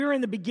We're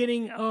in the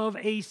beginning of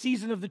a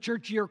season of the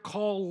church year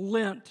called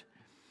Lent,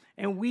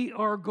 and we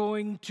are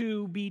going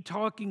to be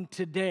talking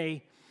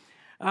today,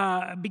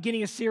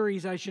 beginning a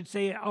series, I should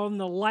say, on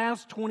the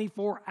last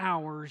 24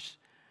 hours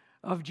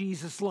of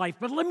Jesus' life.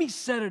 But let me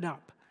set it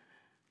up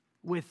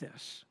with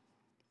this.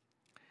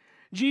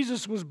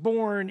 Jesus was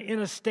born in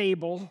a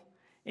stable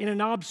in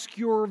an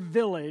obscure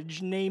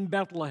village named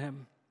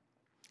Bethlehem.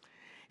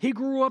 He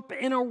grew up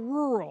in a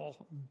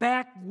rural,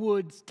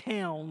 backwoods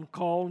town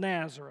called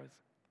Nazareth.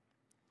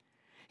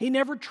 He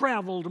never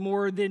traveled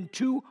more than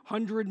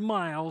 200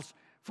 miles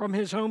from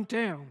his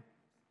hometown.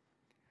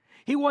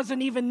 He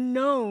wasn't even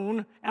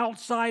known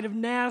outside of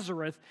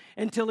Nazareth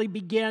until he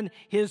began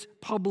his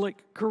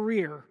public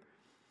career,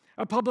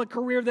 a public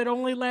career that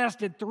only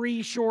lasted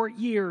 3 short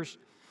years.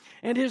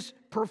 And his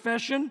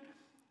profession,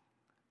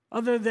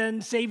 other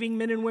than saving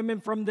men and women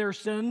from their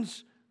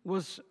sins,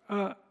 was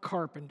a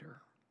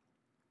carpenter.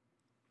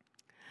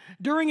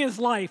 During his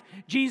life,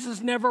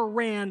 Jesus never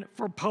ran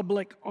for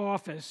public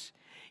office,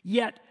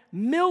 yet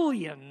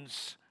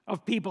millions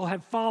of people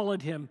have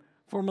followed him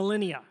for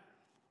millennia.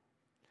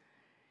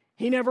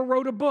 He never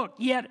wrote a book,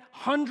 yet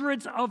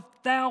hundreds of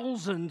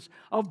thousands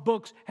of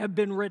books have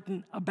been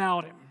written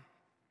about him.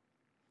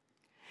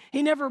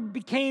 He never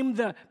became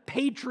the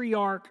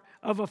patriarch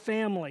of a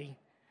family,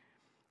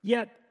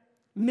 yet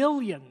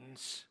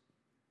millions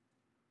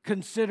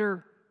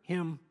consider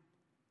him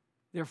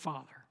their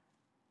father.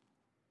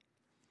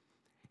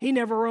 He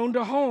never owned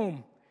a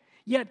home,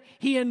 yet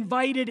he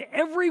invited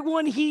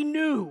everyone he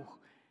knew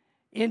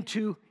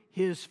into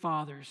his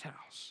Father's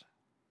house.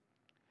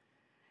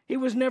 He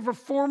was never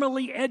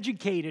formally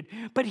educated,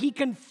 but he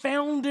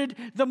confounded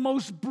the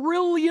most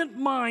brilliant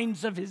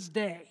minds of his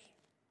day.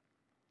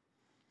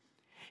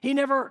 He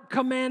never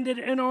commanded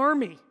an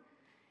army,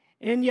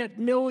 and yet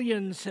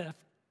millions of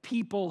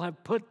people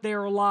have put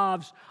their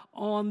lives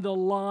on the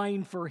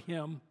line for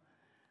him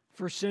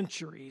for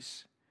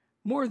centuries,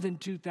 more than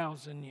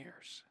 2,000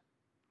 years.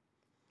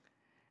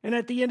 And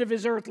at the end of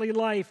his earthly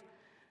life,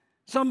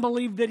 some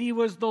believed that he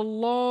was the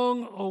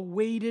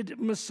long-awaited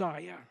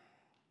Messiah.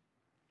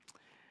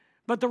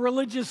 But the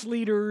religious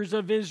leaders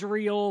of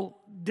Israel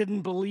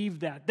didn't believe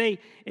that. They,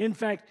 in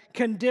fact,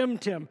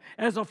 condemned him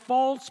as a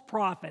false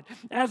prophet,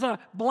 as a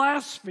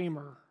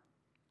blasphemer.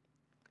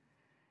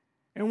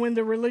 And when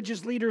the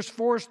religious leaders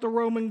forced the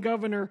Roman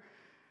governor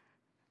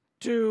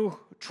to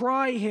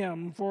try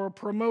him for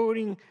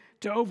promoting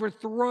to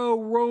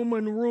overthrow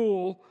Roman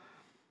rule,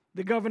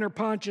 the governor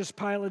Pontius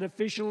Pilate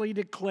officially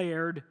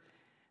declared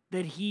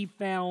that he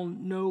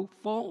found no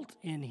fault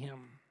in him.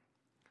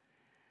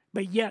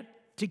 But yet,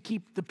 to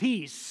keep the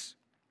peace,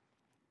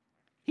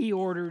 he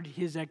ordered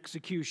his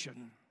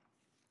execution.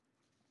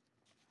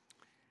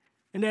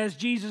 And as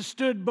Jesus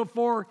stood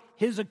before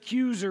his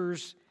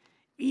accusers,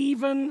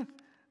 even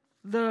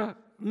the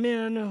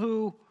men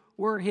who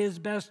were his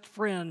best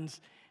friends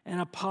and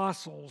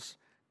apostles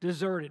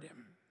deserted him.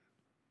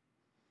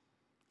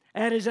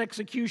 At his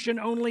execution,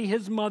 only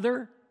his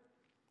mother,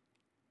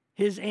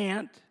 his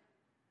aunt,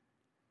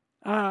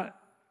 a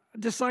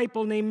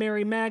disciple named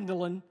Mary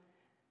Magdalene,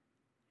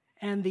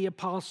 and the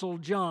apostle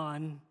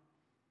John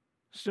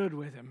stood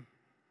with him.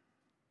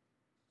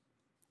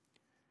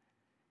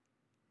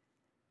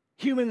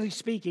 Humanly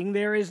speaking,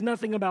 there is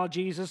nothing about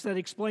Jesus that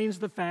explains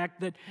the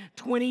fact that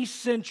 20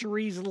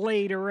 centuries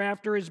later,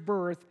 after his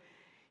birth,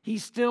 he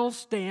still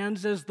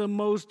stands as the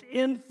most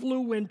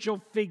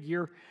influential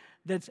figure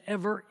that's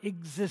ever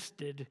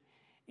existed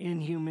in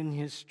human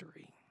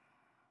history.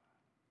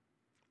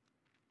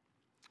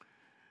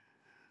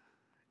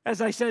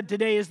 As I said,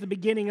 today is the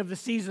beginning of the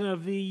season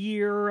of the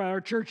year,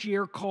 our church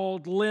year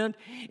called Lent.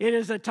 It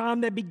is a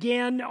time that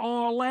began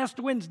on last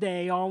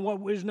Wednesday, on what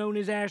was known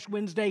as Ash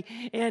Wednesday,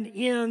 and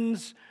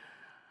ends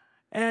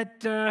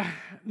at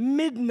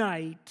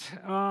midnight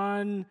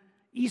on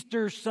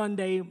Easter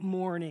Sunday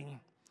morning.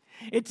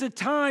 It's a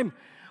time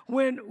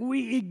when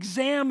we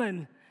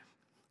examine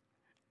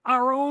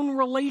our own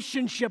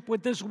relationship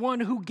with this one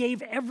who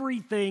gave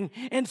everything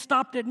and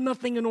stopped at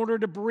nothing in order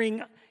to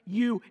bring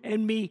you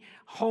and me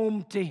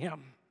home to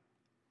him.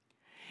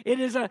 It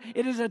is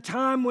a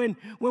time when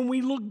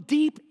we look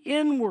deep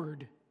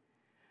inward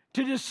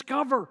to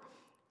discover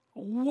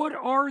what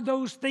are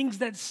those things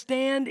that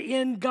stand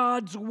in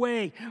God's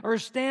way or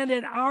stand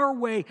in our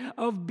way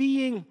of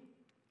being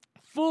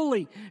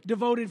fully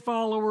devoted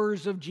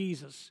followers of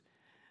Jesus.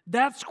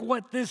 That's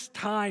what this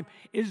time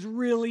is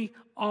really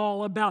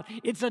all about.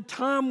 It's a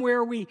time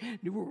where we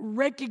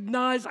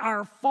recognize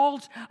our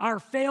faults, our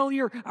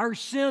failure, our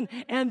sin,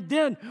 and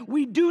then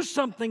we do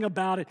something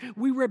about it.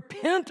 We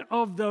repent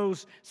of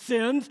those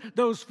sins,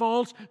 those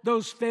faults,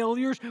 those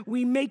failures.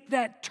 We make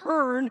that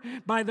turn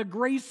by the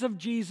grace of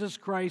Jesus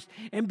Christ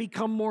and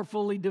become more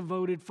fully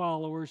devoted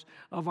followers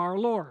of our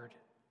Lord.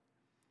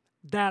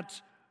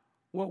 That's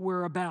what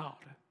we're about.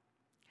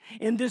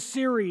 In this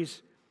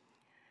series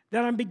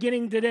that I'm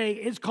beginning today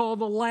is called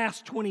The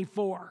Last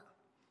 24.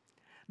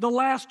 the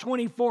last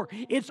 24.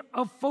 It's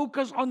a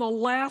focus on the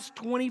last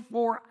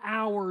 24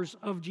 hours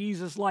of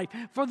Jesus' life.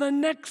 For the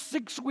next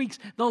 6 weeks,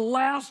 the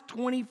last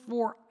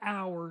 24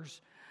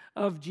 hours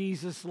of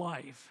Jesus'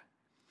 life.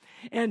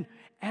 And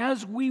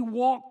as we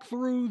walk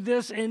through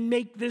this and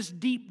make this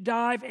deep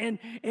dive and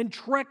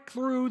trek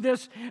through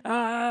this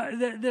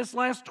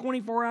last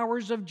 24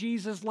 hours of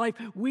Jesus' life,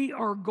 we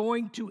are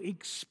going to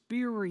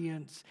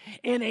experience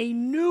in a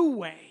new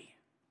way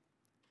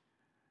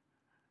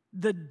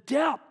the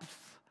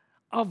depth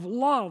of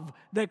love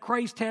that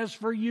Christ has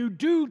for you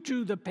due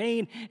to the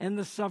pain and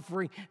the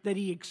suffering that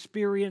He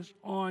experienced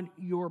on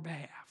your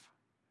behalf.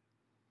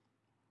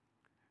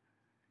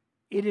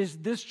 It is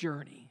this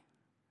journey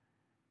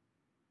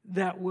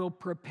that will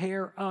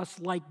prepare us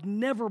like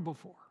never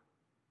before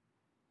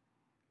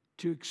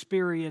to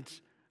experience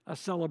a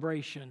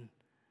celebration,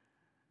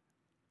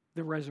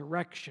 the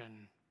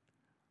resurrection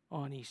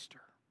on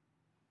Easter.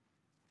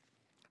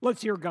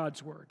 Let's hear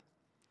God's word.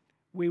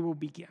 We will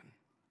begin.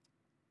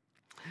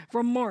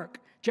 From Mark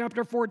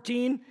chapter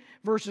 14,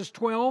 verses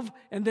 12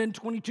 and then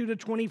 22 to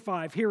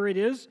 25. Here it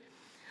is.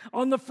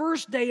 On the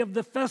first day of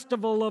the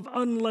festival of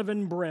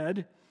unleavened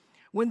bread,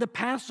 when the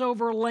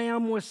Passover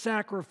lamb was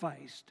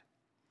sacrificed,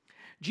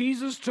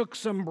 Jesus took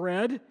some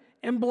bread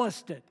and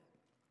blessed it.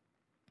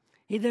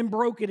 He then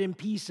broke it in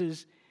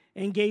pieces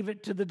and gave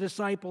it to the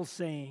disciples,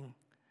 saying,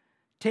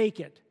 "Take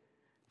it,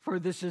 for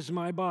this is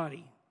my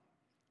body."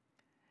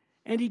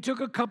 And he took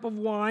a cup of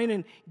wine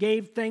and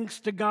gave thanks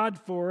to God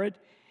for it.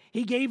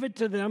 He gave it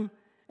to them,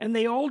 and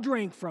they all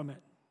drank from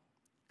it.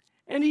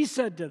 And he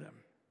said to them,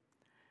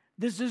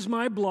 "This is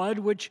my blood,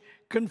 which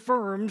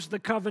confirms the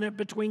covenant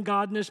between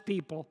God and His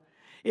people.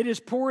 It is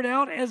poured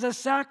out as a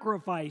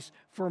sacrifice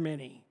for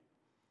many.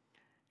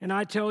 And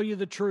I tell you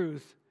the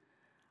truth,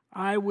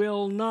 I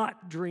will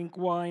not drink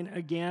wine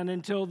again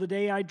until the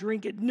day I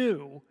drink it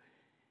new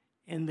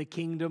in the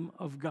kingdom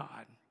of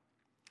God."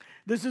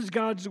 This is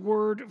God's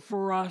word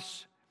for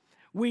us.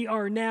 We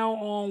are now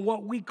on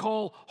what we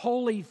call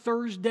Holy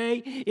Thursday.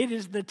 It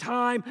is the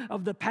time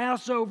of the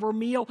Passover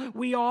meal.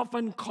 We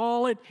often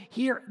call it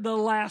here the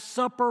Last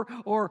Supper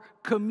or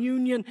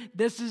communion.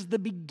 This is the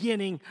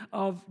beginning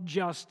of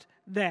just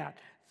that.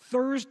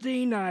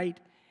 Thursday night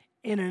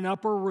in an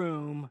upper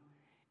room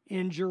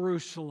in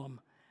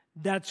Jerusalem.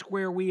 That's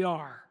where we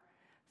are.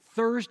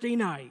 Thursday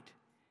night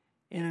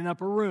in an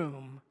upper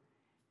room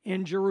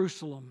in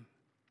Jerusalem.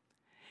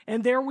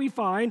 And there we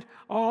find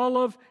all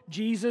of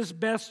Jesus'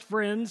 best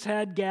friends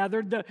had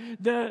gathered,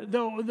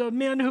 the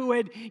men who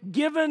had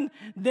given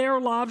their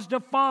lives to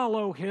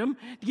follow Him,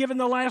 given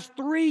the last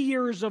 3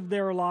 years of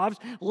their lives,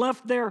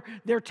 left their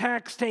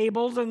tax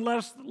tables and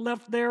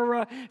left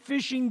their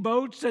fishing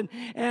boats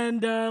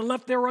and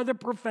left their other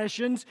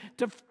professions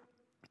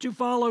to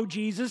follow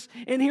Jesus.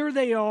 And here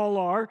they all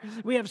are.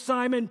 We have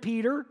Simon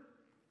Peter,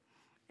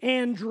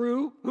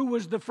 Andrew, who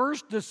was the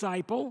first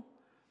disciple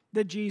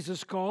that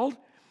Jesus called.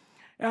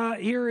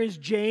 Here is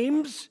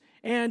James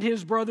and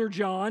his brother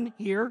John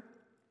here.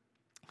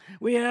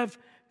 We have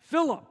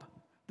Philip,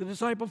 the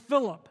disciple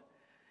Philip,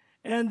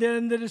 and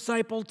then the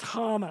disciple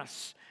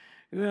Thomas.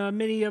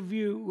 Many of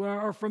you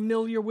are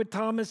familiar with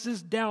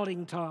Thomas's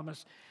Doubting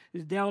Thomas.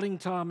 Is Doubting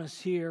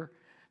Thomas here.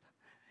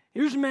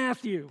 Here's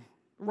Matthew,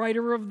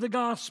 writer of the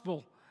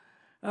gospel,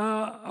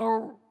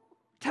 a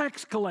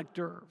tax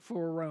collector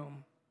for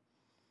Rome.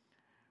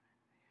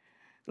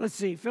 Let's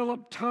see,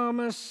 Philip,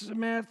 Thomas,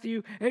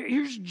 Matthew.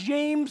 Here's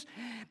James.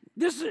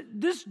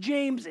 This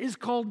James is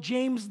called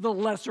James the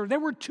Lesser. There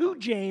were two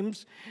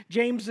James.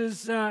 James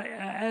is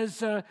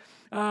as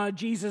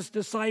Jesus'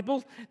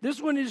 disciple.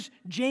 This one is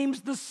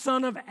James the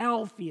son of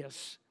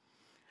Alphaeus.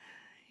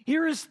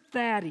 Here is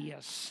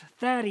Thaddeus.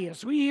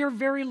 Thaddeus. We hear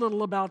very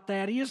little about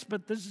Thaddeus,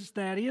 but this is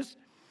Thaddeus.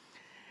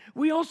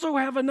 We also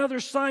have another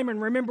Simon.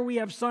 Remember, we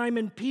have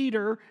Simon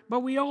Peter,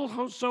 but we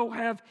also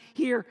have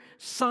here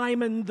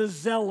Simon the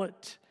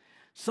Zealot.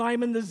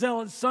 Simon the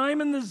Zealot.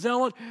 Simon the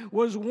Zealot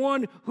was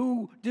one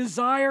who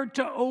desired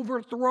to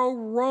overthrow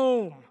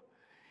Rome.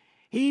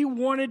 He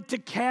wanted to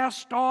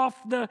cast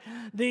off the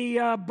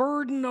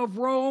burden of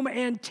Rome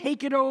and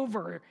take it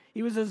over.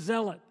 He was a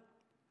zealot.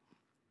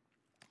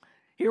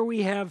 Here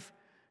we have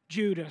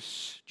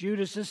Judas.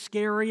 Judas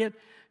Iscariot.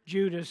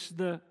 Judas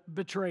the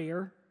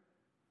betrayer.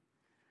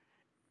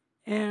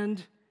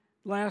 And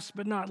last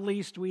but not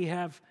least, we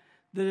have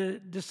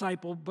the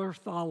disciple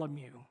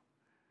Bartholomew.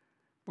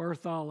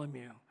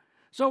 Bartholomew.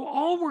 So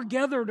all were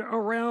gathered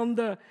around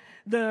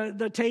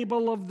the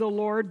table of the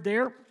Lord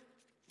there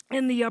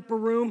in the upper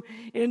room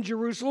in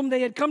Jerusalem. They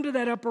had come to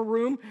that upper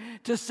room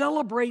to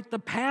celebrate the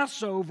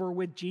Passover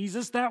with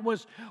Jesus. That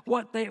was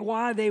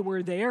why they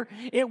were there.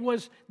 It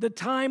was the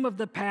time of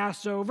the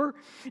Passover,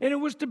 and it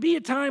was to be a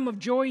time of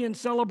joy and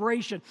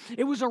celebration.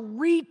 It was a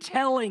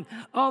retelling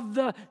of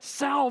the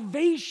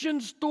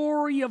salvation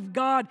story of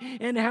God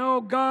and how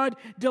God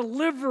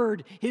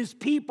delivered His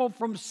people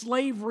from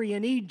slavery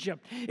in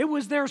Egypt. It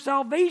was their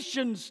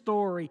salvation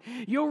story.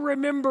 You'll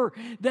remember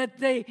that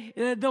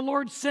the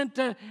Lord sent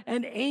an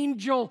angel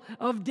angel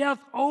of death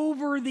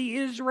over the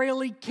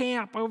Israeli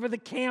camp,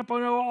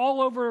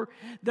 all over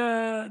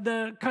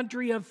the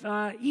country of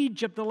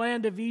Egypt, the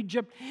land of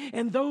Egypt.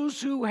 And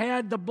those who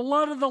had the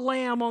blood of the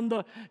Lamb on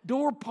the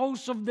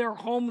doorposts of their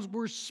homes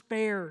were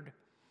spared.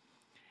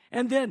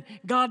 And then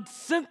God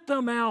sent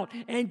them out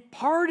and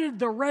parted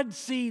the Red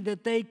Sea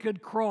that they could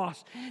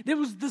cross. It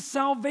was the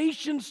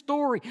salvation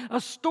story,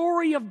 a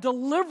story of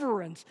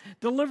deliverance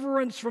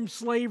from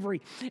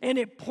slavery. And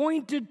it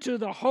pointed to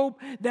the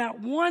hope that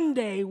one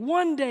day,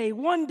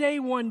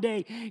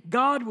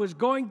 God was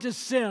going to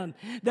send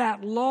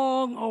that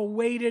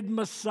long-awaited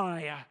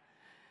Messiah.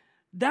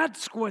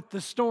 That's what the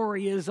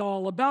story is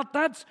all about.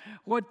 That's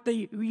what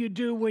you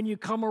do when you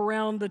come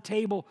around the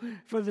table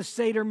for the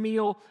Seder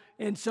meal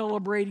and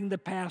celebrating the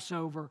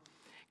Passover.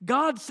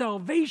 God's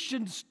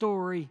salvation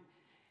story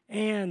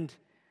and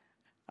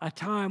a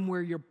time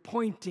where you're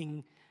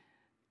pointing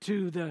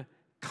to the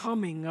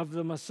coming of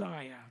the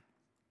Messiah.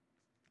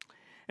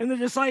 And the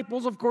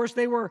disciples, of course,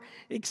 they were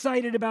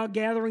excited about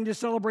gathering to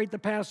celebrate the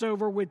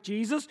Passover with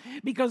Jesus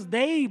because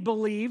they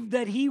believed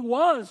that he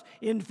was,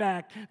 in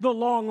fact, the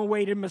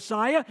long-awaited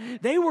Messiah.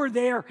 They were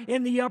there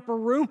in the upper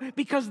room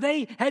because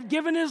they had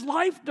given his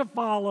life to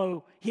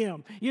follow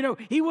him. You know,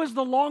 he was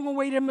the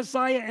long-awaited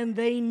Messiah, and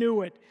they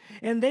knew it.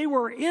 And they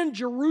were in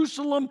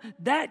Jerusalem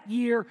that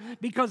year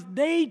because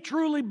they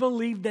truly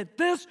believed that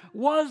this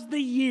was the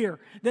year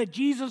that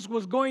Jesus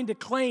was going to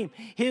claim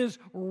his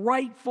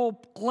rightful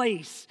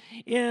place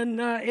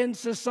in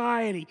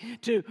society,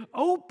 to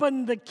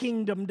open the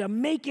kingdom, to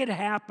make it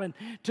happen,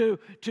 to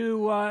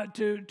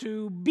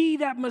be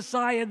that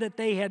Messiah that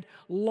they had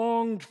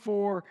longed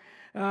for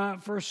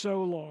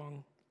so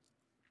long.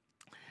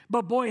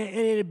 But boy,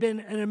 it had been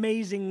an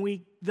amazing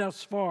week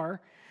thus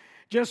far.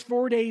 Just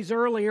 4 days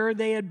earlier,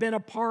 they had been a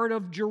part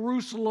of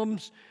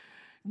Jerusalem's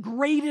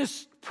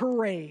greatest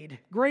parade,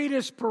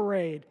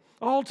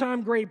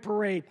 all-time great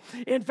parade.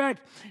 In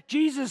fact,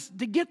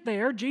 to get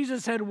there,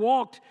 Jesus had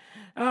walked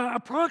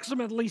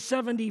approximately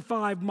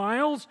 75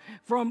 miles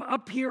from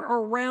up here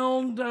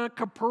around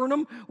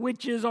Capernaum,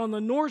 which is on the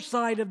north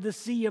side of the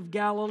Sea of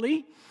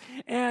Galilee,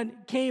 and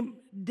came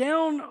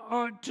down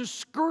to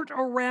skirt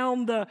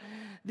around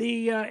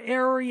the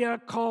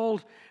area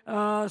called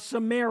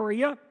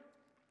Samaria,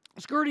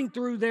 skirting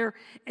through there,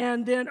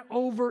 and then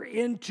over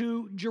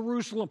into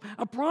Jerusalem.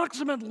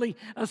 Approximately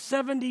a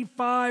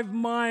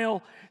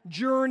 75-mile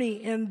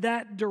journey in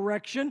that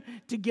direction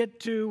to get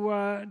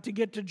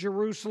to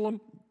Jerusalem.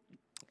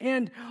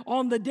 And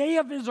on the day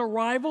of his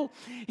arrival,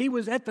 he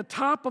was at the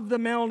top of the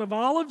Mount of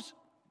Olives.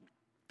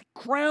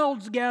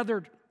 Crowds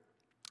gathered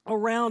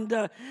around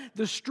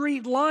the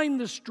street, lined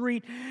the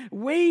street,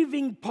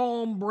 waving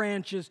palm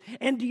branches.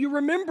 And do you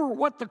remember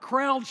what the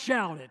crowd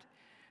shouted?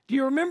 Do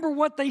you remember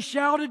what they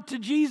shouted to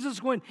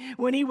Jesus when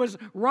he was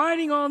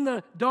riding on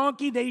the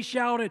donkey? They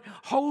shouted,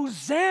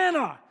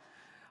 "Hosanna!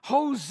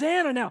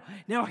 Hosanna!"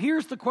 Now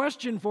here's the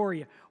question for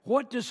you.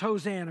 What does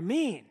Hosanna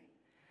mean?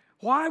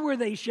 Why were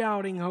they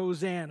shouting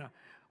Hosanna?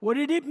 What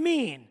did it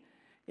mean?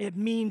 It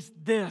means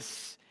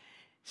this: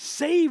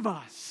 save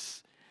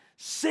us.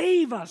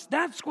 Save us.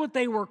 That's what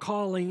they were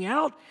calling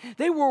out.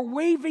 They were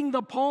waving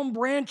the palm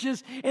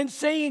branches and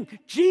saying,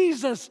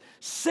 "Jesus,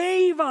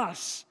 save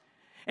us."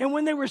 And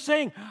when they were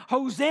saying,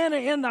 "Hosanna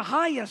in the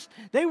highest,"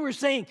 they were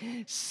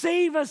saying,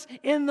 "Save us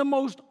in the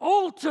most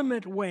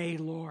ultimate way,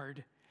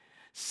 Lord.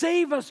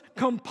 Save us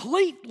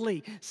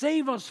completely.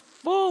 Save us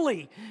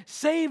fully.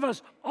 Save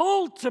us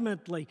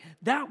ultimately."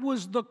 That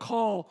was the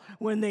call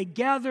when they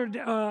gathered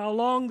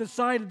along the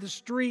side of the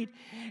street,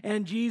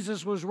 and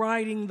Jesus was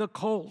riding the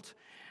colt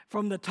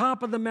from the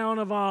top of the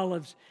Mount of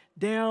Olives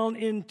down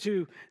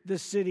into the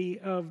city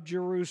of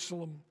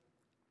Jerusalem.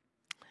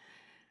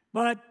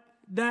 But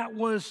that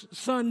was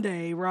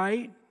Sunday,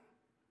 right?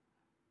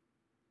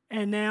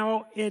 And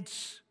now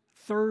it's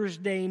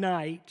Thursday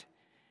night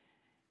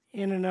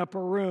in an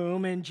upper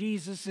room, and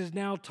Jesus is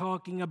now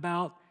talking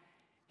about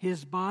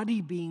his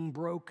body being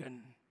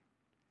broken.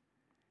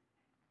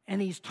 And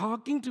he's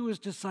talking to his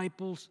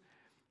disciples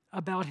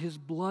about his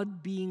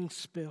blood being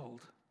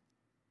spilled.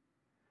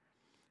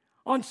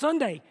 On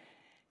Sunday,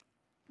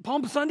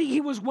 Palm Sunday,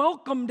 he was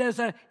welcomed as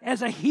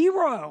a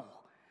hero.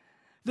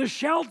 The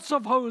shouts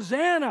of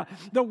Hosanna,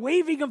 the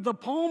waving of the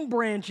palm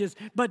branches,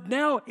 but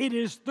now it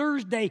is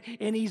Thursday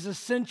and he's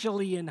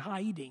essentially in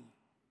hiding.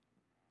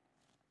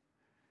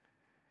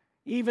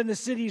 Even the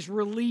city's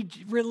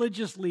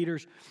religious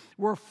leaders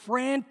were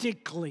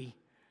frantically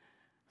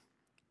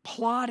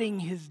plotting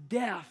his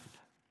death,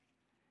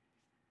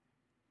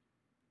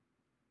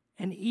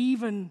 and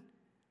even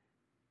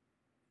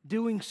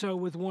doing so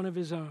with one of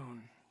his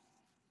own.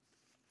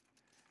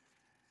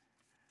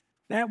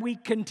 That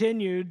week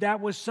continued.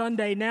 That was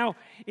Sunday. Now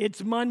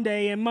it's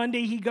Monday, and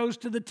Monday he goes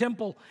to the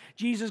temple.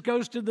 Jesus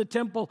goes to the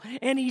temple,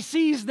 and he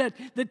sees that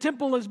the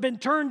temple has been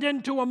turned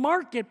into a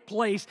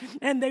marketplace,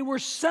 and they were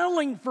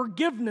selling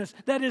forgiveness.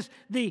 That is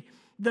the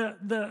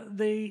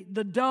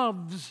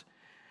doves.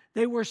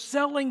 They were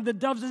selling the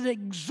doves at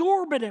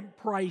exorbitant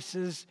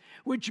prices,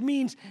 which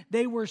means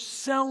they were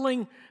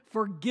selling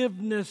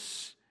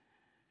forgiveness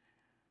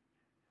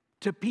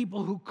to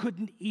people who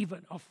couldn't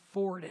even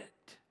afford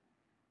it.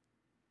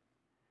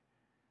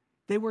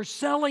 They were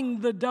selling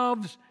the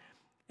doves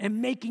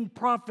and making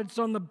profits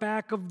on the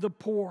back of the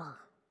poor.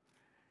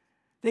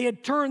 They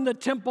had turned the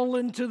temple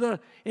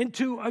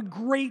into a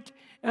great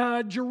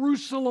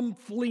Jerusalem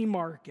flea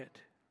market.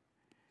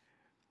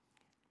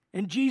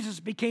 And Jesus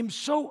became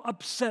so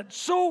upset,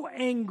 so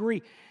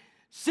angry,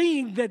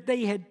 seeing that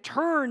they had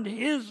turned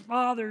his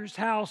Father's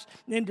house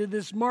into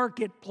this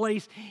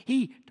marketplace.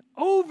 He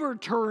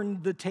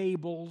overturned the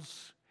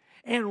tables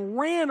and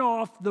ran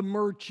off the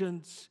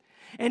merchants.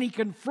 And he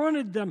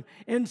confronted them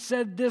and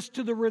said this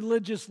to the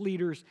religious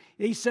leaders.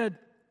 He said,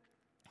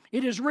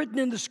 "It is written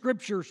in the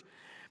Scriptures,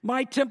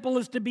 my temple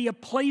is to be a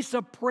place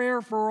of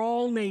prayer for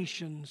all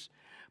nations,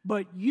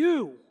 but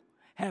you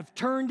have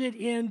turned it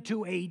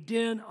into a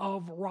den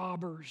of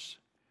robbers."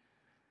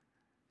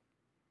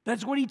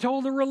 That's what he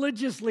told the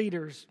religious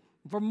leaders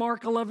from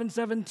Mark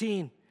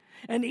 11:17.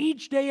 And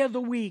each day of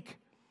the week,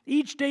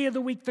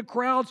 the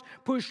crowds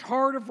pushed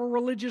harder for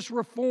religious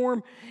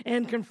reform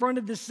and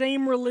confronted the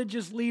same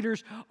religious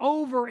leaders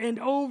over and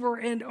over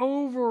and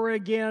over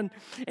again.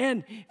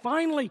 And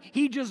finally,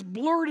 Jesus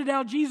blurted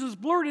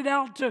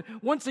out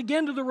once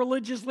again to the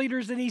religious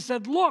leaders, and he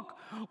said, "Look,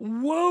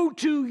 woe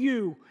to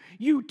you,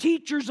 you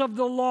teachers of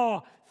the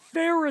law,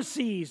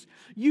 Pharisees,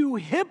 you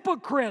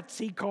hypocrites,"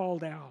 he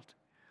called out.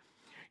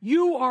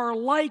 "You are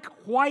like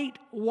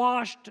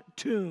whitewashed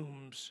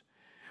tombs,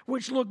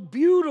 which look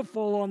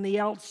beautiful on the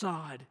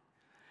outside,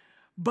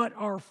 but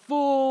are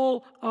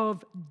full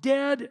of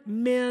dead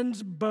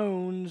men's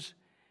bones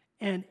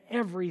and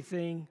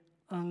everything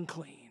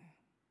unclean."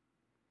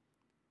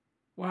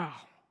 Wow.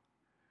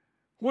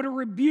 What a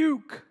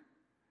rebuke.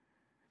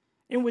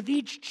 And with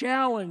each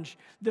challenge,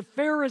 the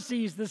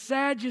Pharisees, the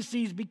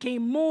Sadducees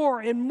became more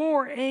and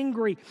more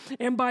angry.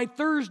 And by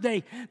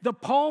Thursday, the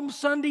Palm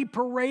Sunday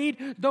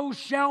parade, those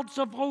shouts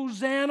of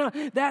Hosanna,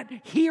 that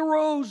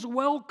hero's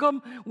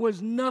welcome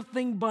was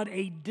nothing but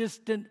a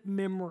distant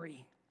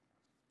memory.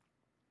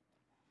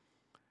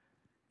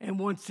 And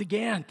once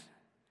again,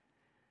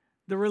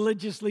 the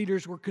religious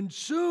leaders were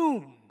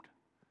consumed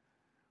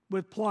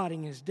with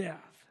plotting his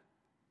death.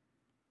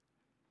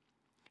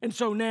 And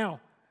so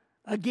now,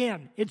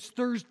 again, it's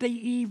Thursday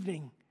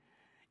evening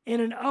in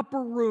an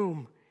upper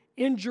room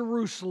in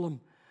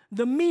Jerusalem.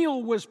 The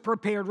meal was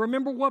prepared.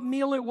 Remember what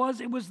meal it was?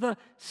 It was the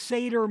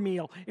Seder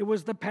meal. It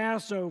was the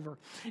Passover.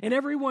 And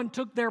everyone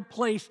took their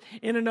place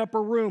in an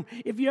upper room.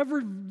 If you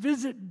ever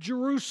visit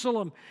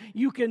Jerusalem,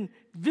 you can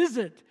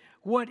visit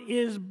what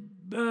is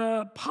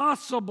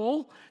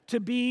possible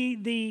to be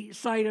the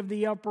site of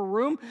the upper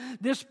room.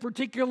 This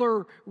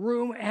particular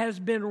room has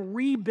been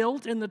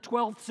rebuilt in the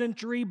 12th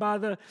century by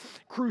the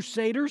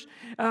Crusaders.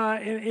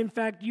 In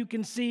fact, you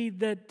can see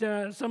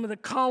that some of the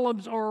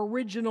columns are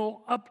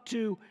original up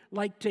to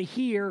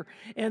here,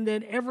 and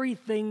then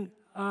everything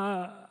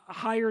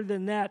higher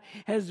than that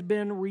has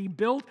been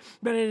rebuilt.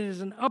 But it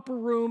is an upper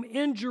room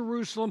in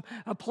Jerusalem,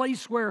 a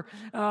place where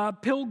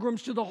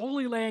pilgrims to the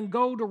Holy Land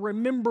go to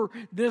remember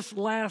this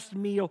last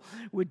meal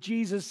with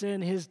Jesus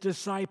and his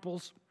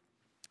disciples.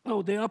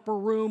 Oh, the upper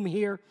room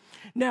here.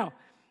 Now,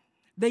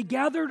 they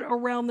gathered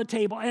around the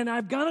table, and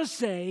I've got to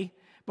say,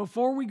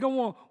 before we go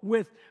on,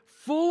 with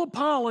full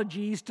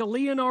apologies to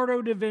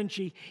Leonardo da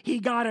Vinci, he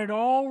got it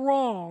all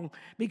wrong,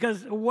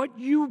 because what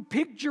you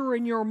picture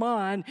in your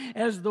mind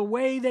as the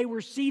way they were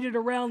seated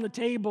around the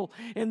table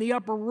in the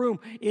upper room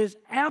is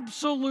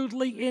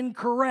absolutely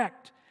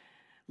incorrect.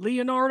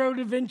 Leonardo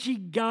da Vinci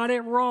got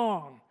it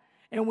wrong,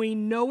 and we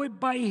know it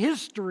by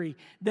history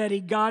that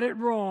he got it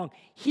wrong.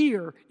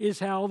 Here is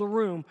how the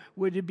room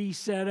would be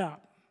set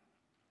up.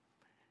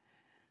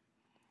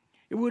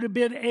 It would have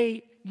been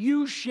a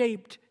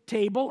U-shaped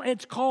table.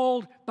 It's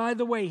called, by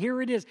the way,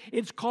 here it is.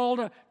 It's called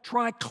a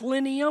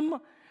triclinium.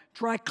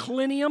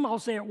 Triclinium, I'll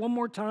say it one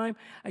more time.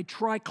 A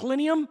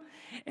triclinium.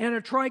 And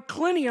a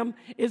triclinium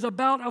is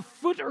about a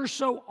foot or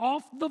so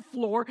off the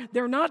floor.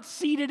 They're not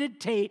seated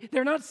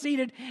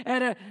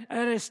at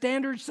a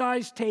standard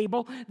sized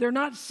table. They're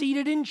not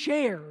seated in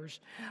chairs.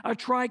 A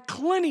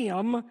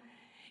triclinium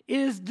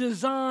is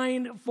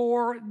designed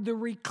for the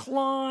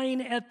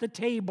recline at the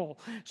table.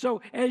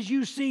 So as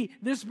you see,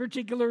 this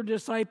particular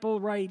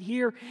disciple right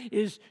here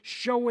is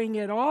showing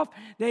it off.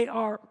 They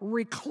are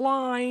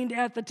reclined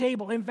at the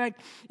table. In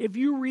fact, if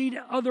you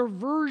read other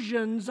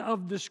versions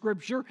of the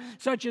scripture,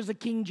 such as the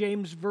King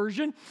James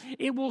Version,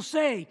 it will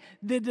say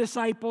the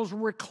disciples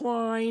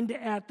reclined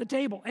at the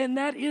table. And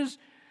that is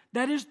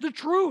the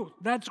truth.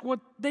 That's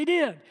what they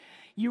did.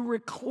 You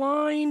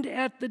reclined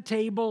at the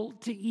table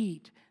to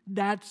eat.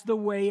 That's the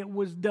way it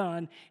was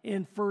done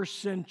in first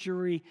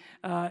century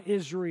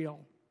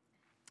Israel.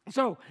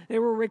 So they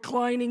were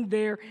reclining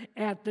there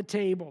at the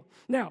table.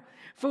 Now,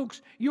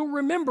 folks, you'll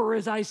remember,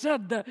 as I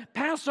said, the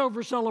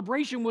Passover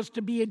celebration was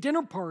to be a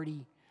dinner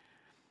party.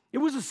 It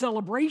was a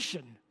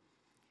celebration.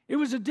 It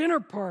was a dinner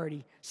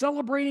party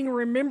celebrating and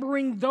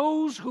remembering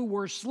those who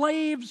were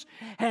slaves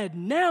had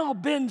now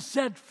been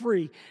set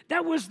free.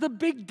 That was the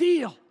big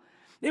deal.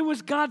 It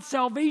was God's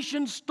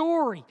salvation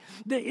story.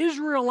 The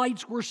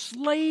Israelites were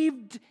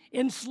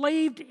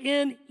enslaved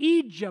in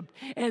Egypt,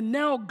 and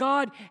now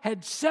God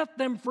had set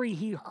them free.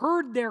 He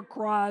heard their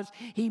cries.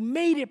 He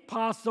made it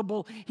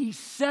possible. He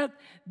set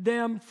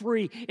them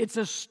free. It's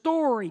a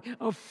story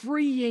of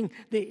freeing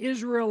the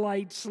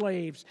Israelite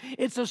slaves.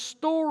 It's a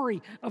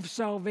story of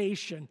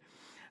salvation.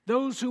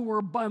 Those who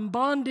were in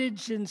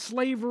bondage and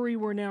slavery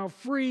were now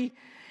free,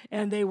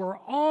 and they were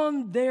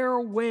on their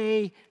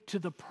way to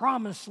the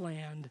promised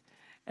land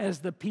as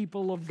the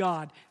people of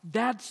God.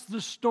 That's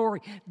the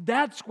story.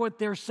 That's what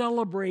they're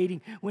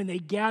celebrating when they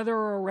gather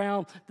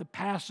around the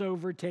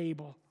Passover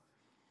table.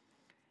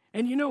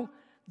 And you know,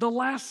 the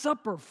Last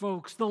Supper,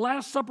 folks, the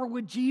Last Supper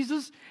with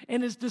Jesus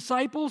and his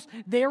disciples,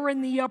 they're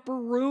in the upper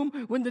room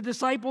when the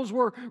disciples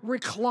were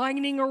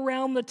reclining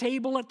around the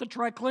table at the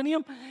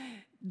triclinium.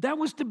 That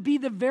was to be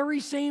the very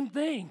same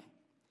thing.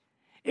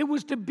 It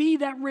was to be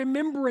that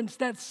remembrance,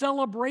 that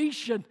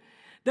celebration,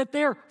 that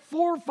their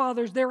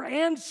forefathers, their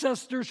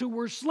ancestors who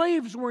were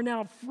slaves were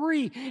now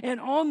free and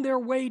on their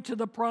way to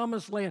the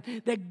promised land,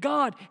 that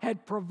God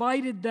had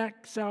provided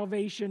that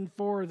salvation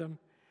for them.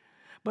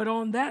 But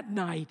on that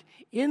night,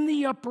 in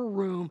the upper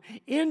room,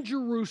 in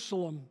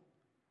Jerusalem,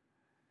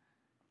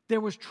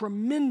 there was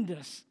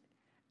tremendous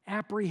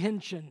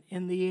apprehension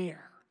in the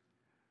air.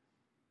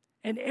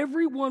 And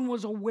everyone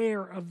was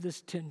aware of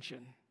this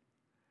tension.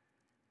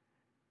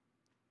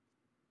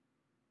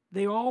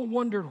 They all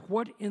wondered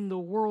what in the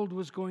world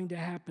was going to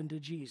happen to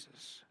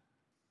Jesus.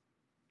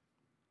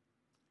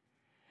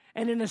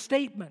 And in a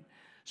statement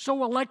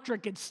so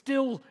electric it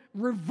still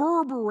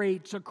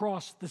reverberates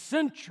across the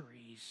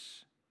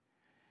centuries,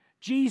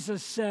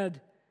 Jesus said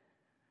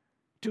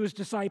to his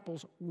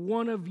disciples,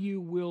 "One of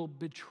you will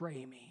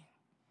betray me."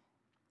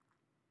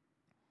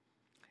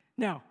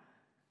 Now,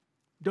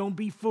 don't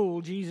be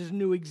fooled. Jesus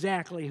knew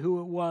exactly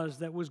who it was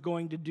that was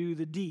going to do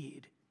the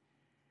deed.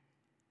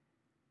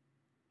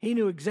 He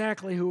knew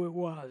exactly who it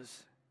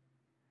was.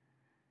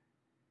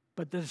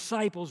 But the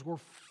disciples were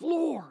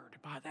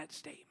floored by that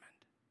statement.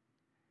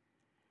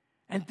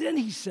 And then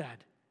he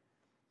said,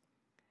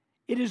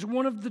 "It is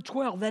one of the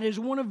 12, that is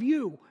one of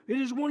you. It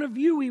is one of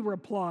you," he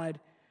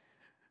replied,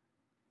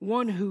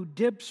 "one who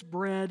dips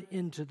bread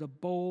into the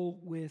bowl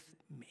with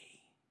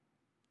me."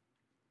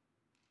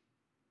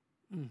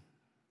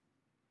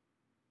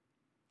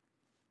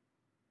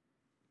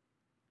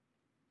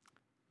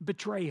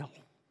 Betrayal.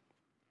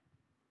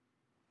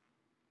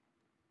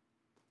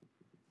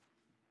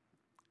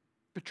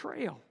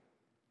 Betrayal.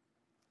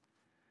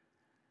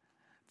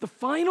 The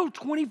final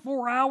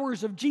 24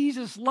 hours of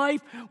Jesus'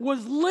 life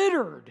was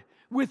littered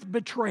with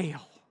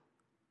betrayal.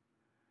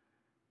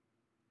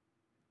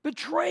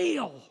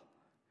 Betrayal.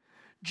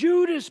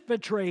 Judas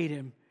betrayed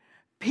him.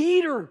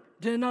 Peter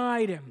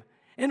denied him.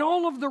 And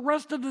all of the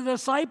rest of the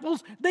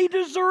disciples, they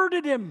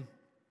deserted him.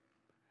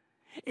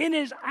 In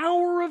his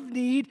hour of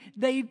need,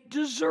 they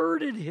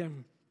deserted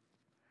him,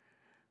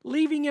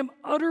 leaving him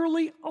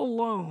utterly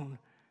alone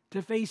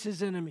to face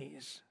his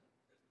enemies.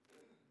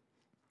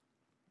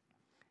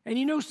 And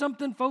you know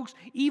something, folks?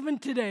 Even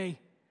today,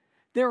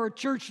 there are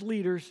church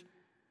leaders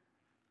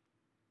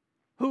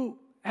who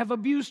have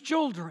abused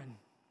children.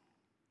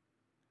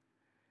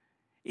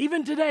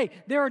 Even today,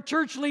 there are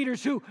church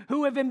leaders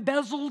who have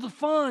embezzled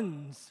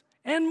funds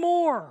and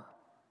more.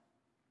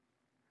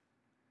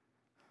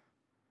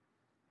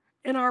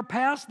 In our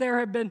past, there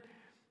have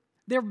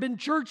been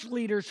church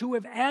leaders who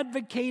have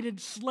advocated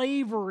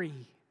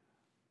slavery.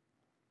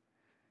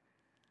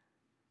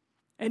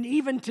 And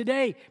even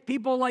today,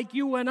 people like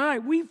you and I,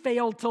 we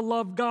fail to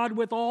love God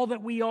with all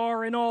that we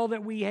are and all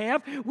that we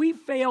have. We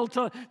fail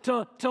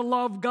to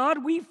love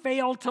God. We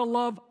fail to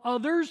love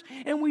others.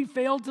 And we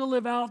fail to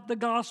live out the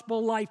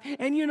gospel life.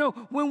 And you know,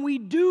 when we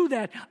do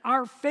that,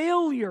 our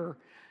failure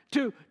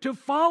to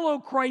follow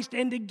Christ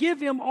and to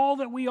give him all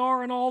that we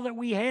are and all that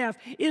we have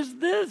is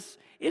this.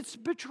 It's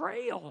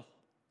betrayal.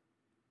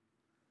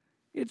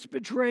 It's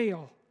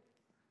betrayal.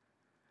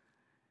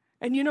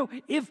 And you know,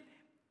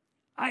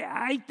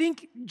 I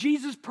think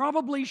Jesus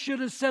probably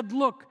should have said,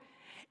 "Look,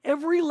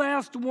 every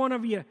last one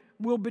of you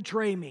will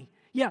betray me."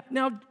 Yeah,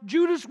 now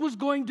Judas was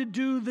going to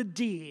do the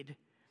deed.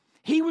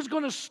 He was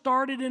going to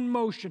start it in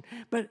motion.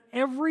 But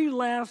every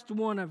last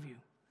one of you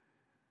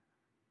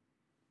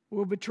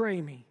will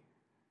betray me.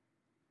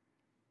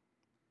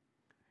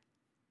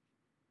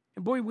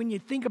 And boy, when you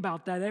think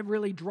about that, that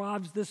really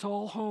drives this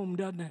all home,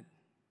 doesn't it?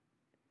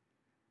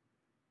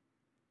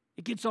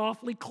 It gets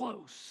awfully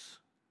close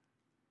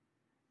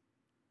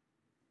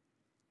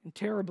and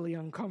terribly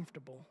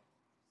uncomfortable.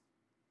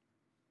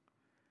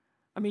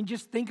 I mean,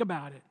 just think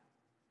about it.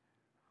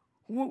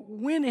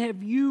 When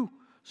have you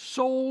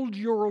sold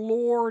your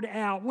Lord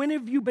out? When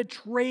have you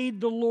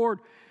betrayed the Lord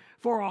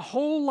for a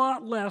whole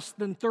lot less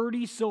than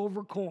 30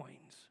 silver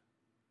coins?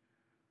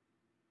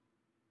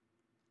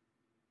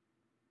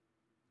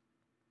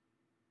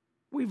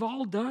 We've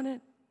all done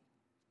it.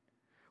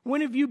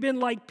 When have you been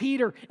like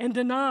Peter and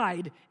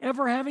denied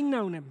ever having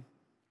known him?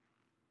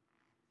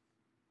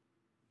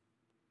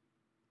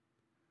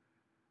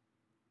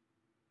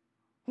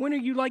 When are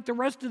you like the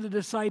rest of the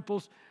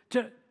disciples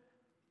to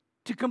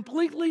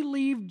completely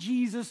leave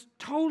Jesus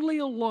totally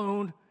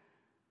alone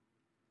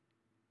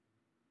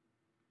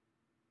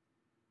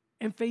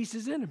and face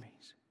his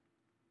enemies?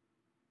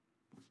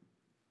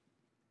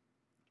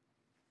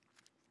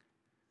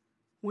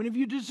 When have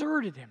you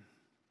deserted him?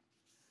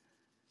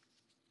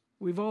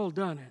 We've all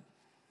done it.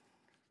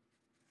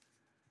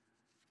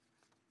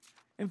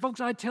 And folks,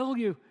 I tell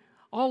you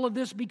all of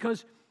this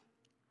because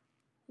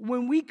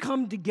when we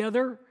come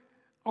together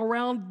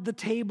around the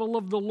table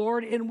of the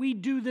Lord, and we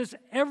do this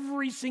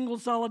every single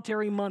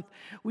solitary month,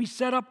 we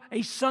set up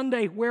a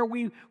Sunday where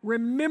we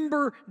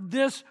remember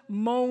this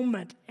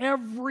moment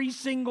every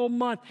single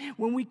month.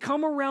 When we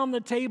come around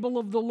the table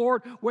of the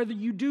Lord, whether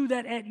you do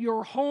that at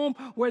your home,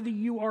 whether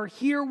you are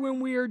here when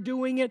we are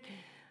doing it,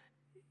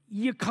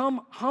 you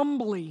come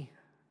humbly.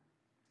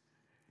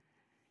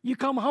 You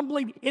come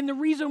humbly, and the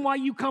reason why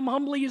you come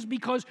humbly is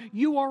because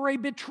you are a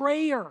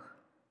betrayer.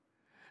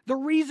 The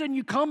reason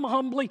you come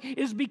humbly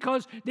is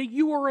because that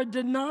you are a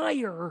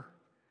denier.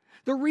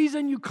 The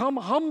reason you come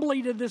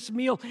humbly to this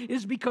meal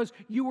is because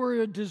you are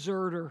a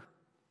deserter,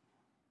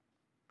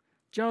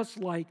 just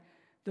like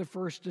the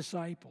first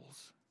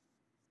disciples.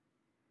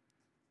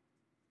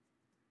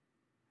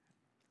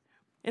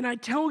 And I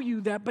tell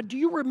you that, but do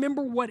you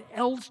remember what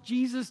else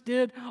Jesus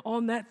did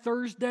on that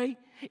Thursday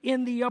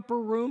in the upper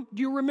room?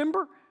 Do you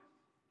remember?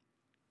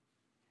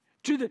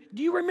 Do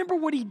you remember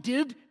what he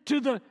did to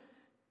the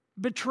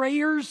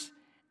betrayers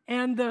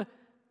and the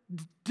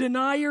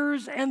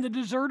deniers and the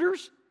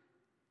deserters?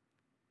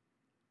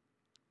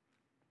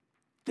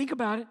 Think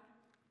about it.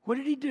 What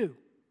did he do?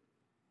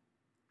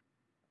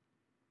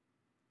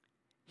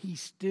 He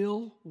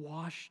still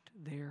washed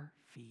their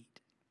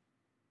feet.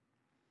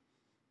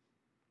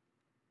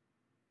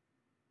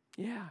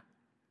 Yeah.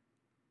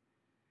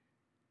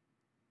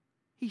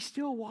 He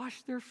still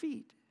washed their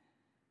feet.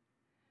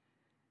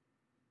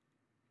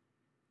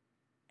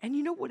 And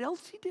you know what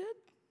else he did?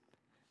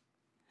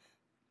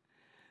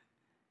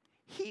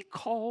 He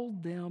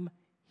called them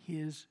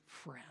his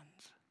friends.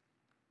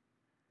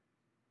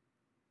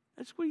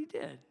 That's what he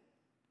did.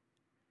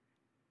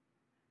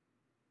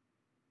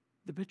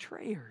 The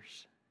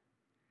betrayers,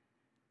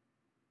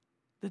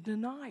 the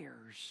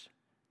deniers,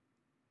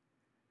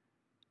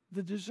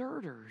 the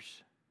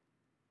deserters.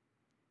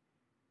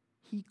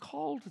 He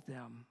called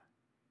them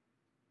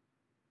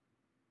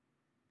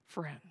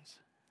friends.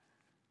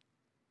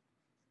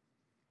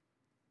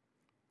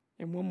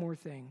 And one more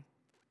thing.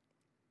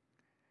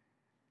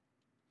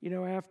 You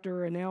know,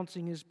 after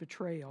announcing his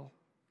betrayal,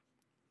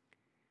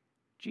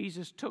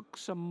 Jesus took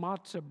some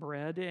matzah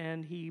bread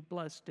and he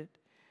blessed it.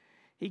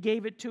 He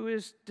gave it to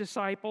his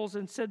disciples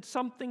and said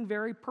something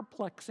very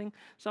perplexing,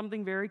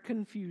 something very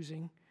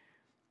confusing.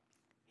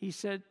 He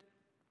said,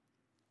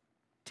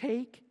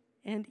 "Take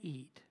and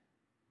eat,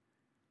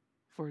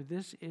 for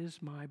this is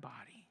my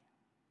body."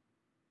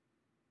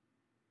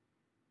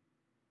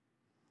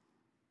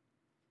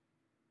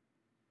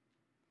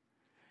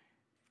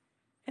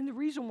 And the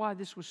reason why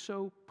this was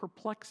so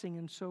perplexing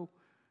and so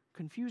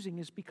confusing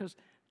is because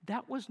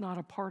that was not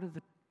a part of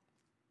the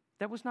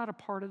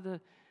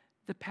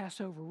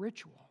Passover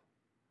ritual.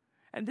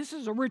 And this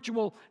is a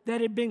ritual that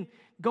had been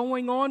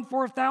going on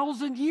for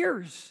 1,000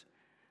 years.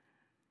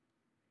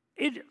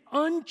 It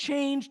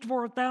unchanged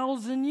for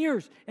 1,000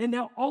 years. And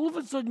now all of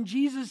a sudden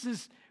Jesus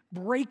is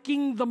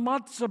breaking the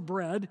matzah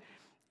bread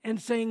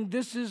and saying,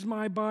 "This is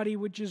my body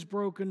which is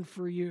broken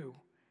for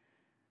you."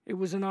 It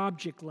was an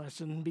object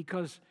lesson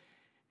because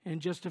in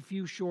just a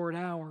few short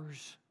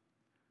hours,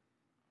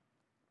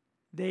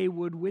 they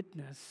would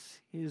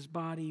witness his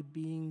body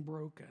being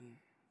broken.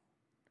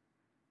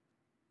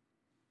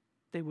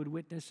 They would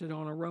witness it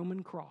on a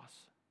Roman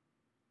cross.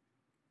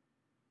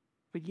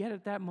 But yet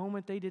at that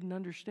moment, they didn't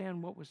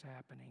understand what was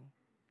happening.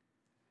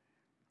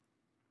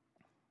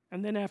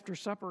 And then after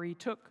supper, he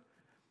took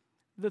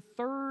the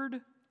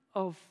third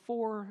of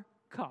 4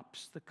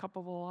 cups, the cup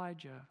of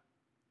Elijah,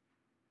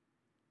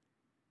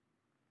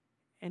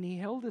 and he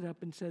held it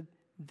up and said,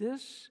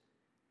 "This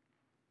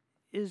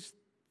is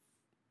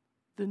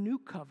the new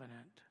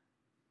covenant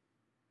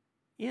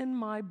in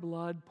my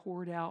blood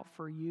poured out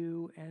for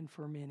you and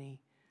for many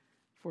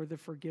for the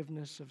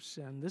forgiveness of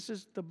sin. This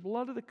is the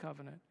blood of the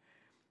covenant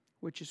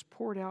which is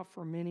poured out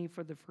for many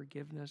for the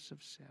forgiveness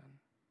of sin."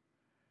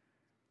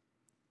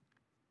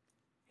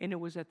 And it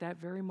was at that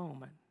very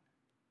moment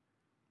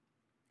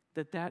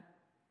that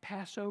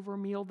Passover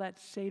meal, that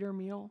Seder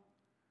meal,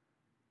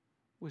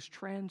 was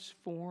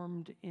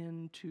transformed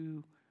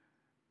into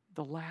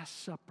the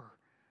Last Supper,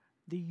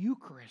 the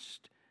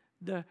Eucharist,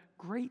 the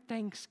great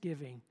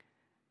Thanksgiving,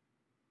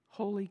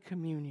 Holy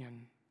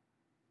Communion.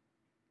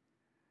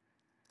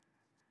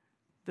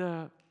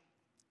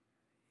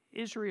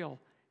 Israel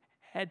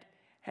had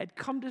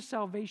come to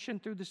salvation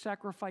through the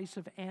sacrifice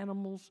of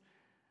animals,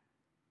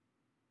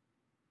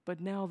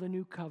 but now the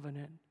new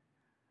covenant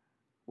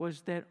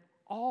was that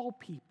all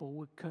people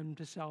would come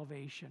to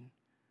salvation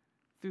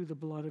through the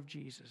blood of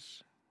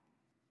Jesus.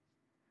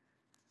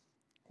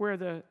 where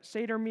the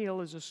Seder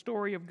meal is a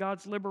story of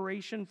God's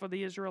liberation for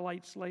the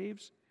Israelite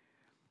slaves,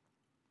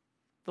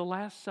 the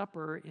Last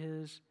Supper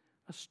is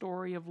a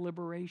story of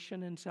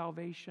liberation and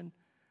salvation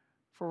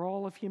for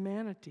all of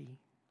humanity.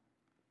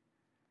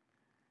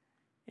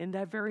 In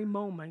that very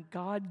moment,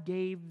 God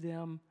gave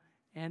them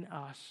and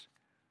us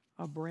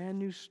a brand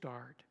new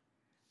start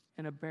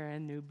and a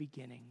brand new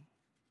beginning.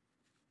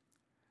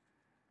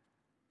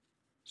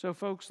 So,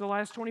 folks, the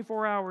last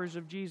 24 hours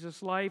of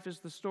Jesus' life is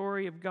the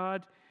story of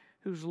God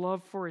whose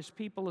love for his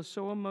people is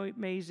so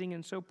amazing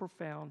and so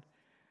profound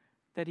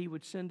that he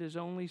would send his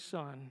only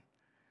Son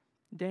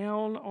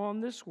down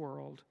on this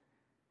world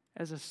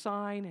as a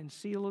sign and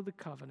seal of the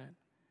covenant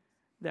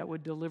that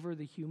would deliver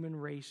the human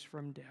race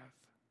from death.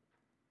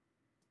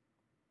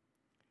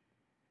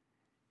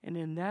 And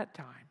in that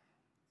time,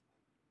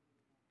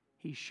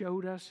 he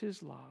showed us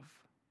his love.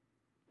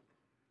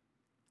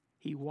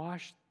 He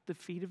washed the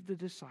feet of the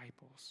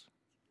disciples,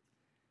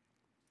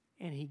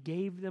 and he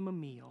gave them a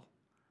meal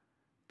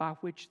by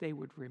which they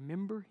would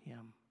remember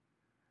him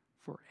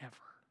forever.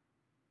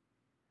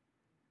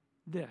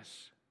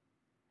 This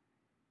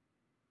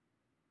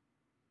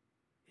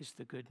is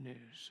the good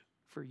news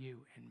for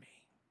you and me.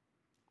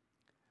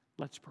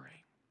 Let's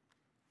pray.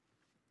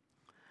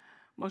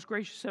 Most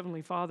gracious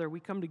Heavenly Father,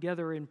 we come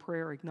together in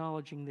prayer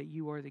acknowledging that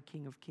you are the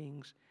King of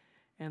Kings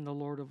and the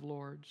Lord of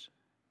Lords.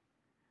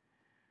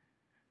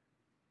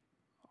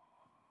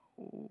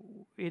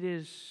 It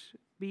is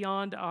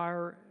beyond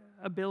our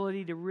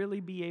ability to really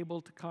be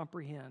able to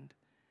comprehend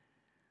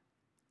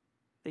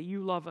that you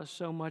love us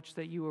so much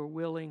that you are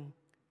willing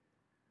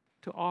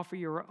to offer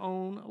your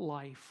own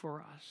life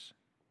for us.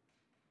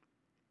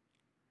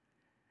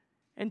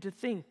 And to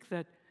think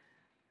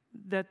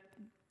that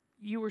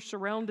you were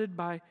surrounded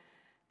by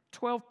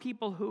 12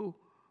 people who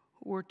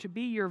were to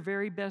be your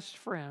very best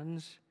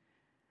friends,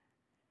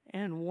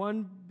 and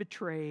one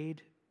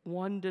betrayed,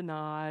 one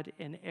denied,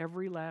 and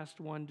every last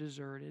one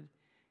deserted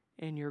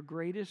in your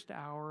greatest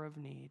hour of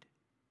need.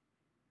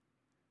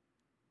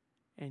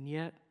 And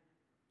yet,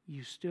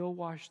 you still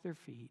wash their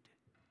feet,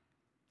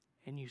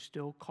 and you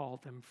still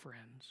call them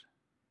friends.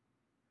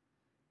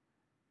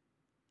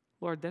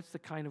 Lord, that's the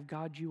kind of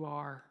God you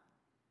are.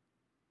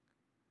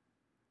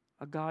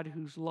 A God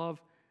whose love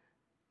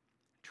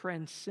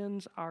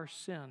transcends our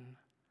sin.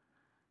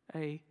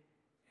 A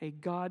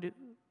God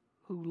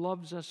who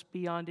loves us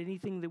beyond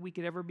anything that we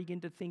could ever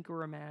begin to think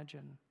or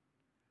imagine.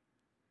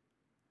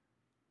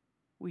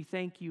 We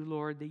thank you,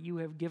 Lord, that you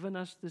have given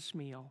us this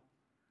meal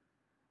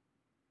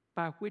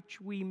by which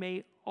we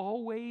may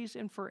always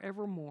and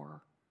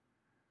forevermore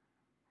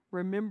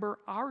remember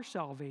our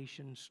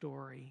salvation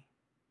story,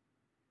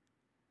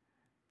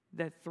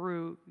 that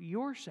through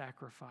your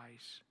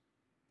sacrifice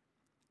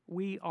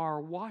we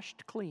are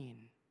washed clean.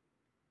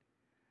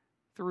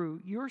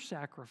 Through your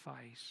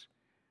sacrifice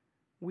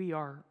we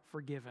are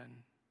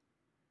forgiven.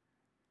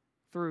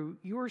 Through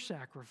your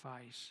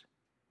sacrifice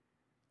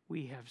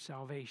we have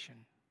salvation.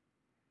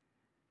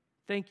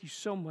 Thank you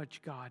so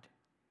much, God.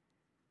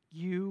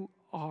 You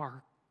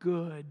are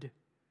good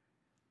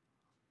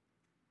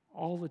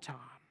all the time.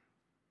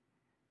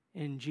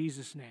 In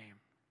Jesus' name,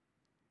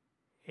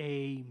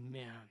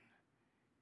 amen.